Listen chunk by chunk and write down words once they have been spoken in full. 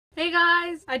Hey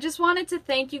guys, I just wanted to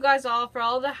thank you guys all for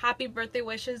all the happy birthday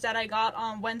wishes that I got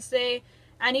on Wednesday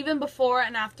and even before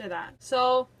and after that.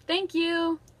 So, thank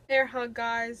you. Air hug,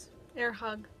 guys. Air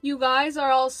hug. You guys are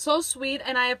all so sweet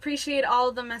and I appreciate all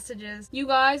of the messages. You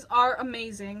guys are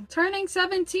amazing. Turning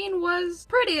 17 was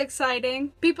pretty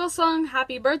exciting. People sung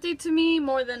happy birthday to me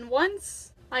more than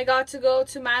once. I got to go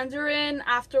to Mandarin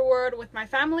afterward with my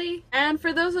family. And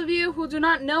for those of you who do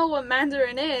not know what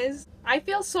Mandarin is, I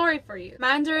feel sorry for you.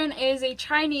 Mandarin is a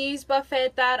Chinese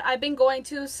buffet that I've been going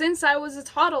to since I was a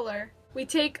toddler. We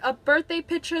take a birthday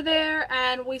picture there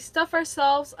and we stuff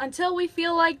ourselves until we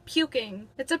feel like puking.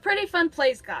 It's a pretty fun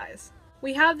place, guys.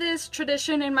 We have this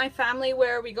tradition in my family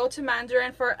where we go to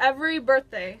Mandarin for every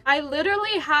birthday. I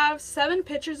literally have 7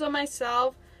 pictures of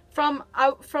myself from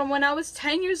when I was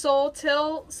 10 years old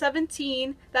till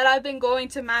 17 that I've been going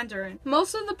to Mandarin.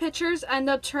 Most of the pictures end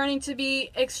up turning to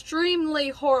be extremely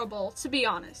horrible, to be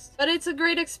honest. But it's a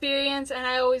great experience and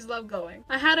I always love going.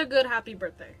 I had a good happy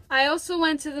birthday. I also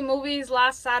went to the movies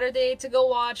last Saturday to go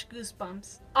watch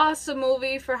Goosebumps. Awesome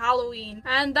movie for Halloween.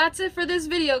 And that's it for this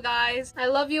video, guys. I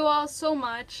love you all so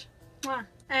much. Mwah.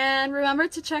 And remember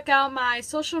to check out my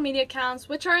social media accounts,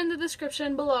 which are in the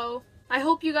description below. I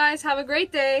hope you guys have a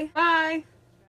great day. Bye!